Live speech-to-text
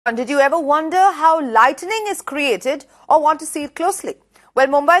And did you ever wonder how lightning is created or want to see it closely? Well,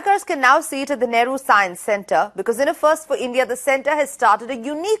 Mumbaikars can now see it at the Nehru Science Centre because in a first for India, the centre has started a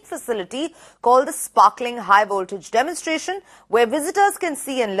unique facility called the Sparkling High Voltage Demonstration, where visitors can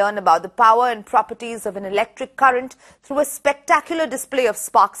see and learn about the power and properties of an electric current through a spectacular display of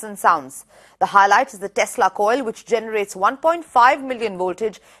sparks and sounds. The highlight is the Tesla Coil, which generates 1.5 million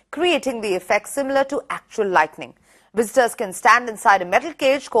voltage, creating the effect similar to actual lightning. Visitors can stand inside a metal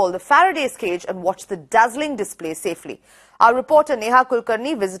cage called the Faraday Cage and watch the dazzling display safely. Our reporter Neha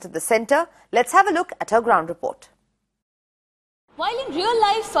visited the centre. Let's have a look at her ground report. While in real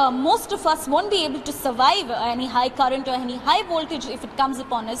life, most of us won't be able to survive any high current or any high voltage if it comes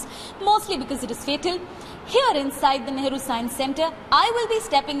upon us, mostly because it is fatal. Here inside the Nehru Science Centre, I will be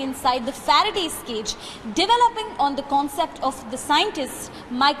stepping inside the Faraday's cage, developing on the concept of the scientist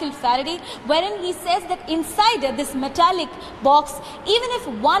Michael Faraday, wherein he says that inside this metallic box, even if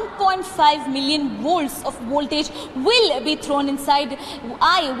 1.5 million volts of voltage will be thrown inside,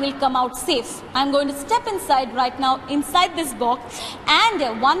 I will come out safe. I'm going to step inside right now, inside this box, and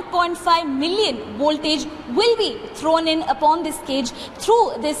 1.5 million voltage will be thrown in upon this cage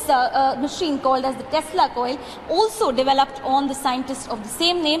through this machine called as the Tesla Coil, also developed on the scientist of the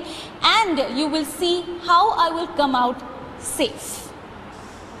same name, and you will see how I will come out safe.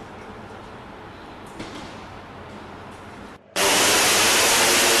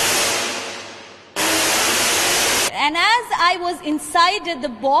 And as I was inside the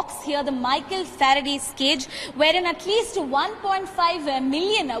box here, the Michael Faraday's cage, wherein at least 1.5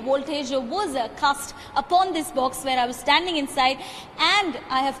 million voltage was cast upon this box where I was standing inside, and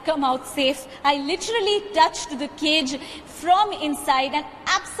I have come out safe. I literally touched the cage from inside and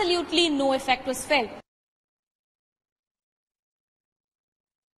absolutely no effect was felt.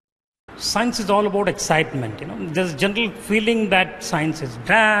 Science is all about excitement. There's a general feeling that science is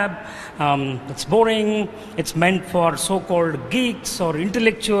drab, it's boring, it's meant for so-called geeks or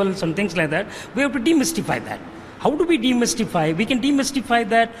intellectuals and things like that. We have to demystify that. How do we demystify? We can demystify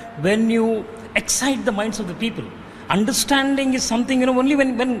that when you excite the minds of the people. Understanding is something, only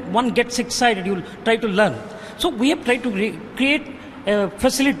when one gets excited, you'll try to learn. So we have tried to create a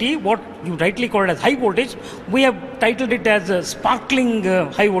facility, what you rightly called as high voltage. We have titled it as a sparkling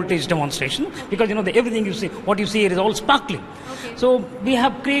high voltage demonstration because everything you see, what you see here is all sparkling. Okay. So we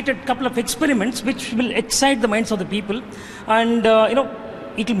have created a couple of experiments which will excite the minds of the people, and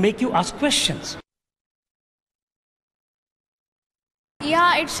it will make you ask questions.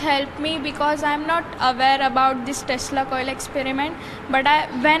 Yeah, it's helped me because I'm not aware about this Tesla coil experiment. But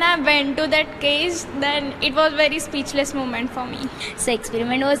when I went to that case, then it was very speechless moment for me. So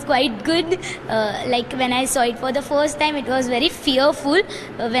experiment was quite good. Like when I saw it for the first time, it was very fearful.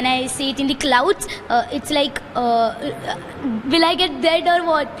 When I see it in the clouds, it's like, will I get dead or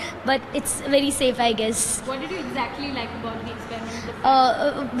what? But it's very safe, I guess. What did you exactly like about the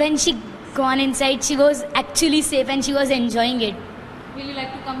experiment? When she gone inside, she was actually safe and she was enjoying it. Will you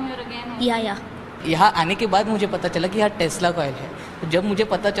like to come here again? Yeah. यहाँ आने के बाद मुझे पता चला कि यहाँ Tesla coil है. तो जब मुझे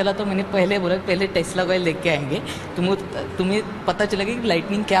पता चला तो मैंने पहले बोला पहले टेस्ला कॉइल लेके आएंगे. तुम्हें पता चलेगा कि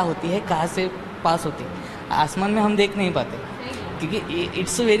लाइटनिंग क्या होती है, कहाँ से पास होती है. आसमान में हम देख नहीं पाते क्योंकि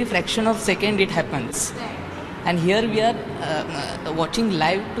it's a very fraction of second it happens. And here we are watching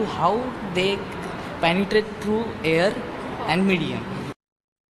live to how they penetrate through air and medium.